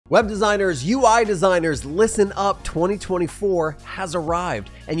Web designers, UI designers, listen up, 2024 has arrived,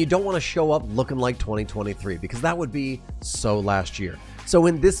 and you don't want to show up looking like 2023 because that would be so last year. So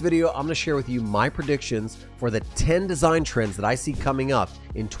in this video, I'm going to share with you my predictions for the 10 design trends that I see coming up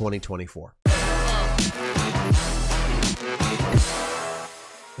in 2024.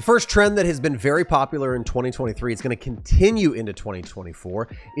 The first trend that has been very popular in 2023, it's going to continue into 2024,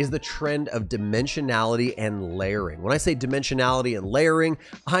 is the trend of dimensionality and layering. When I say dimensionality and layering,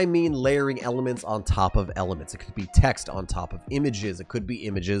 I mean layering elements on top of elements. It could be text on top of images. It could be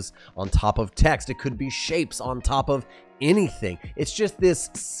images on top of text. It could be shapes on top of anything. It's just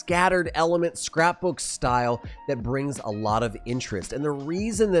this scattered element scrapbook style that brings a lot of interest. And the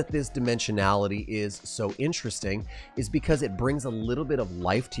reason that this dimensionality is so interesting is because it brings a little bit of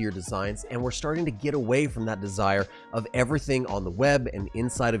life to your designs, and we're starting to get away from that desire of everything on the web and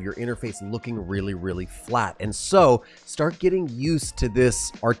inside of your interface looking really, really flat. And so start getting used to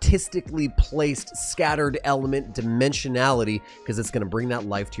this artistically placed scattered element dimensionality, because it's going to bring that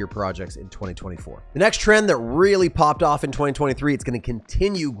life to your projects in 2024. The next trend that really popped off in 2023, it's going to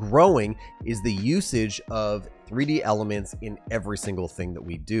continue growing, is the usage of 3D elements in every single thing that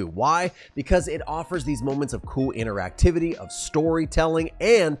we do. Why? Because it offers these moments of cool interactivity, of storytelling,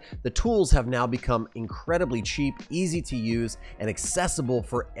 and the tools have now become incredibly cheap, easy to use, and accessible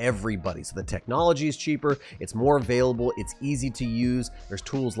for everybody. So the technology is cheaper, it's more available, it's easy to use. There's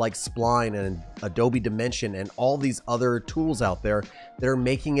tools like Spline and Adobe Dimension and all these other tools out there that are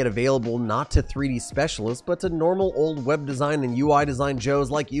making it available not to 3D specialists, but to normal old web design and UI design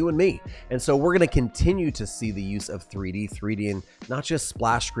Joes like you and me. And so we're going to continue to see the use of 3D in not just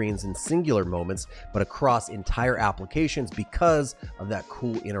splash screens and singular moments, but across entire applications because of that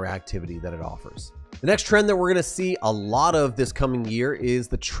cool interactivity that it offers. The next trend that we're going to see a lot of this coming year is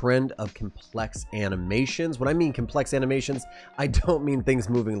the trend of complex animations. When I mean complex animations, I don't mean things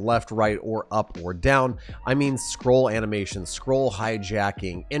moving left, right, or up or down. I mean scroll animations, scroll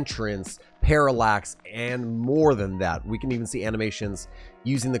hijacking, entrance, parallax, and more than that. We can even see animations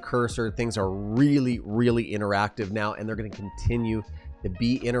using the cursor. Things are really, really interactive now, and they're going to continue to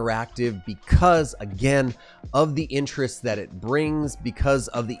be interactive because, again, of the interest that it brings, because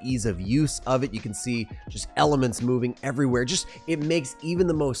of the ease of use of it. You can see just elements moving everywhere. Just, it makes even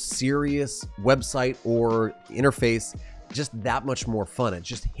the most serious website or interface just that much more fun. It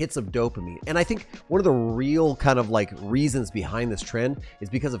just hits of dopamine. And I think one of the real kind of like reasons behind this trend is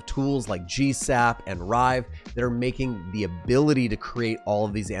because of tools like GSAP and Rive that are making the ability to create all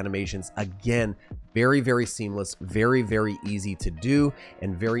of these animations, again, very, very seamless, very, very easy to do,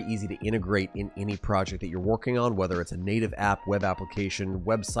 and very easy to integrate in any project that you're working on, whether it's a native app, web application,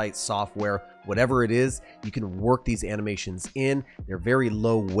 website, software, whatever it is. You can work these animations in. They're very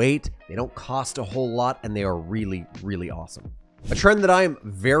low weight, they don't cost a whole lot, and they are really, really awesome. A trend that I am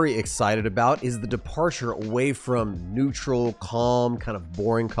very excited about is the departure away from neutral, calm, kind of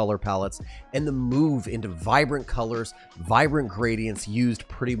boring color palettes and the move into vibrant colors, vibrant gradients used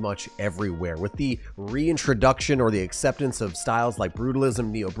pretty much everywhere. With the reintroduction or the acceptance of styles like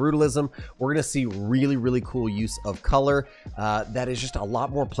brutalism, neo-brutalism, we're going to see really, really cool use of color that is just a lot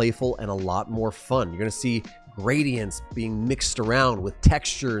more playful and a lot more fun. You're going to see gradients being mixed around with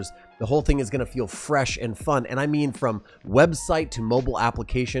textures. The whole thing is going to feel fresh and fun. And I mean, from website to mobile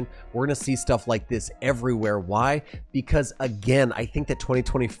application, we're going to see stuff like this everywhere. Why? Because, again, I think that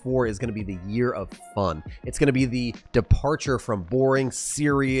 2024 is going to be the year of fun. It's going to be the departure from boring,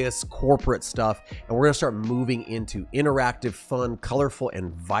 serious, corporate stuff. And we're going to start moving into interactive, fun, colorful,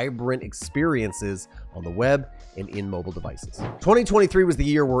 and vibrant experiences on the web and in mobile devices. 2023 was the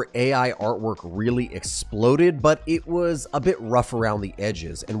year where AI artwork really exploded, but it was a bit rough around the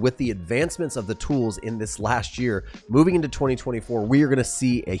edges. And with the advancements of the tools in this last year, moving into 2024, we are going to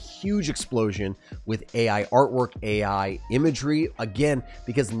see a huge explosion with AI artwork, AI imagery, again,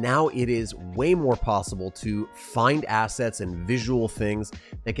 because now it is way more possible to find assets and visual things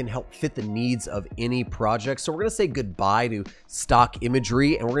that can help fit the needs of any project. So we're going to say goodbye to stock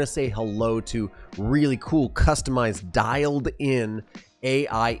imagery, and we're going to say hello to really cool, customized, dialed in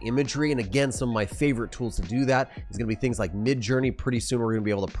AI imagery. And again, some of my favorite tools to do that is going to be things like Midjourney. Pretty soon we're going to be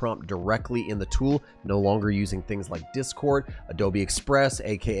able to prompt directly in the tool, no longer using things like Discord, Adobe Express,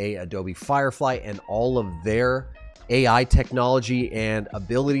 aka Adobe Firefly, and all of their AI technology and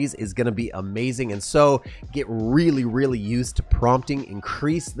abilities is going to be amazing. And so get really, really used to prompting,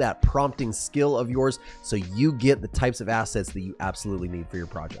 increase that prompting skill of yours so you get the types of assets that you absolutely need for your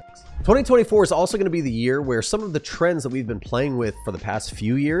projects. 2024 is also going to be the year where some of the trends that we've been playing with for the past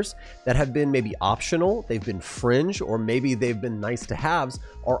few years that have been maybe optional, they've been fringe, or maybe they've been nice to haves,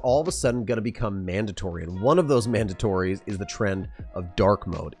 are all of a sudden going to become mandatory. And one of those mandatories is the trend of dark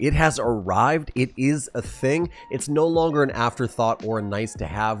mode. It has arrived. It is a thing. It's no longer an afterthought or a nice to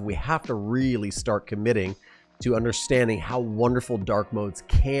have. We have to really start committing to understanding how wonderful dark modes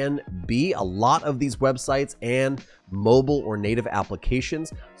can be. A lot of these websites and mobile or native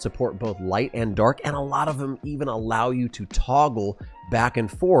applications support both light and dark, and a lot of them even allow you to toggle back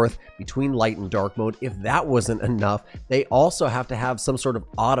and forth between light and dark mode. If that wasn't enough, they also have to have some sort of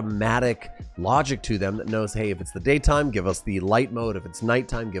automatic logic to them that knows, hey, if it's the daytime, give us the light mode. If it's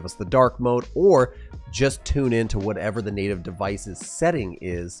nighttime, give us the dark mode, or just tune into whatever the native device's setting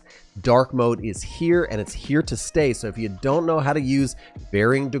is. Dark mode is here and it's here to stay. So if you don't know how to use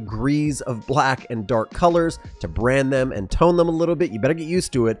varying degrees of black and dark colors to brand them and tone them a little bit, you better get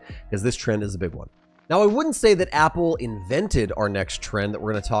used to it, because this trend is a big one. Now, I wouldn't say that Apple invented our next trend that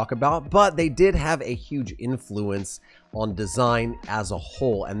we're going to talk about, but they did have a huge influence on design as a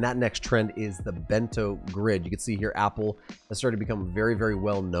whole, and that next trend is the Bento grid. You can see here Apple has started to become very, very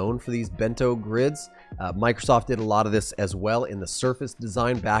well known for these Bento grids. Microsoft did a lot of this as well in the Surface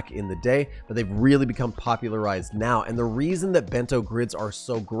design back in the day, but they've really become popularized now. And the reason that Bento grids are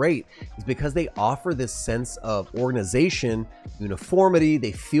so great is because they offer this sense of organization, uniformity.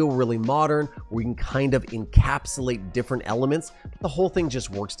 They feel really modern, where you can kind of encapsulate different elements, but the whole thing just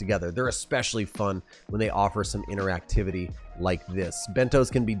works together. They're especially fun when they offer some interactivity like this.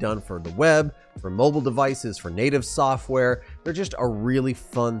 Bentos can be done for the web, for mobile devices, for native software. They're just a really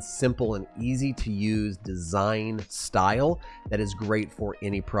fun, simple, and easy to use design style that is great for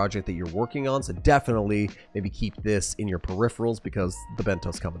any project that you're working on. So definitely maybe keep this in your peripherals, because the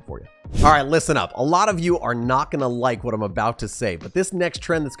Bento's coming for you. All right, listen up. A lot of you are not going to like what I'm about to say, but this next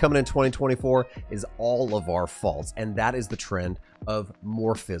trend that's coming in 2024 is all of our faults, and that is the trend of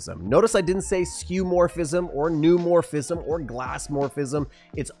morphism. Notice I didn't say skeuomorphism or new morphism or glass morphism.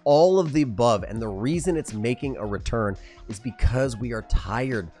 It's all of the above, and the reason it's making a return is because we are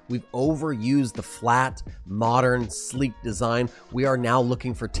tired. We've overused the flat, modern, sleek design. We are now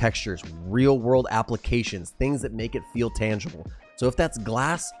looking for textures, real-world applications, things that make it feel tangible. So if that's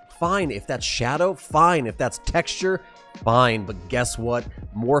glass, fine. If that's shadow, fine. If that's texture, fine. But guess what?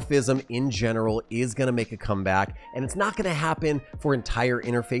 Morphism in general is going to make a comeback, and it's not going to happen for entire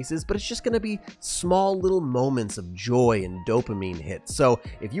interfaces, but it's just going to be small little moments of joy and dopamine hits. So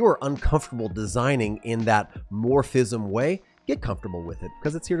if you are uncomfortable designing in that morphism way, get comfortable with it,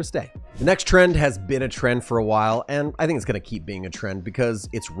 because it's here to stay. The next trend has been a trend for a while, and I think it's going to keep being a trend because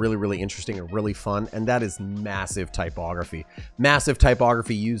it's really, really interesting and really fun, and that is massive typography. Massive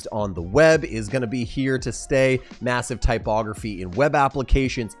typography used on the web is going to be here to stay. Massive typography in web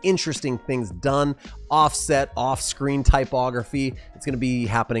applications, interesting things done, offset, off-screen typography. It's going to be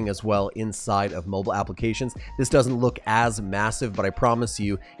happening as well inside of mobile applications. This doesn't look as massive, but I promise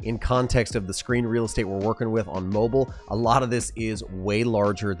you, in context of the screen real estate we're working with on mobile, a lot of this is way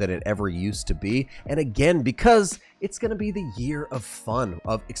larger than it ever used to be. And again, because it's going to be the year of fun,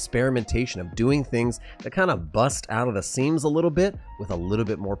 of experimentation, of doing things that kind of bust out of the seams a little bit with a little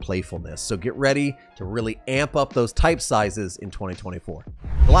bit more playfulness. So get ready to really amp up those type sizes in 2024.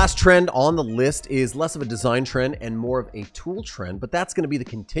 The last trend on the list is less of a design trend and more of a tool trend, but that's going to be the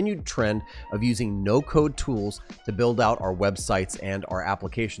continued trend of using no-code tools to build out our websites and our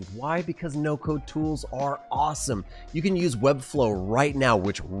applications. Why? Because no-code tools are awesome. You can use Webflow right now,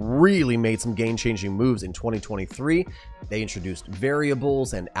 which really made some game-changing moves in 2023. They introduced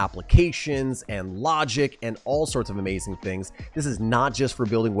variables and applications and logic and all sorts of amazing things. This is not just for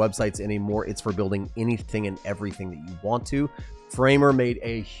building websites anymore. It's for building anything and everything that you want to. Framer made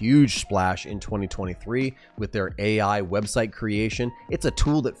a huge splash in 2023 with their AI website creation. It's a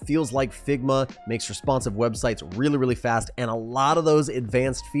tool that feels like Figma, makes responsive websites really, really fast, and a lot of those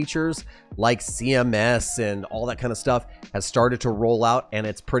advanced features like CMS and all that kind of stuff has started to roll out, and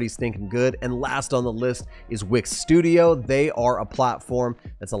it's pretty stinking good. And last on the list is Wix Studio. They are a platform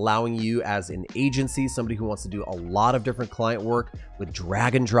that's allowing you as an agency, somebody who wants to do a lot of different client work with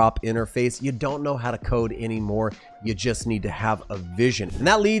drag and drop interface. You don't know how to code anymore. You just need to have a vision. And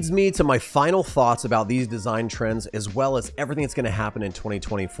that leads me to my final thoughts about these design trends, as well as everything that's going to happen in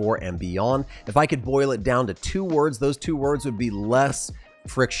 2024 and beyond. If I could boil it down to two words, those two words would be less,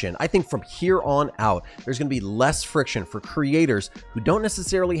 friction. I think from here on out, there's going to be less friction for creators who don't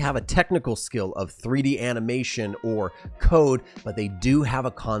necessarily have a technical skill of 3D animation or code, but they do have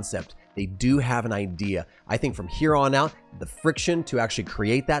a concept. They do have an idea. I think from here on out, the friction to actually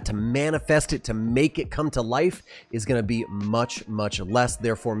create that, to manifest it, to make it come to life is going to be much, much less,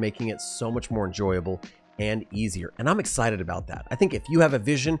 therefore making it so much more enjoyable and easier. And I'm excited about that. I think if you have a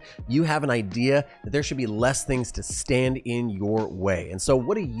vision, you have an idea, that there should be less things to stand in your way. And so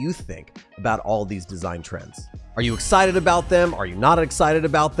what do you think about all these design trends? Are you excited about them? Are you not excited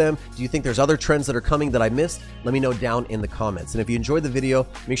about them? Do you think there's other trends that are coming that I missed? Let me know down in the comments. And if you enjoyed the video,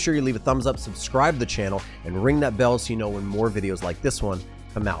 make sure you leave a thumbs up, subscribe to the channel, and ring that bell so you know when more videos like this one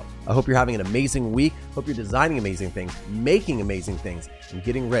come out. I hope you're having an amazing week. Hope you're designing amazing things, making amazing things, and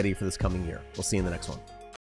getting ready for this coming year. We'll see you in the next one.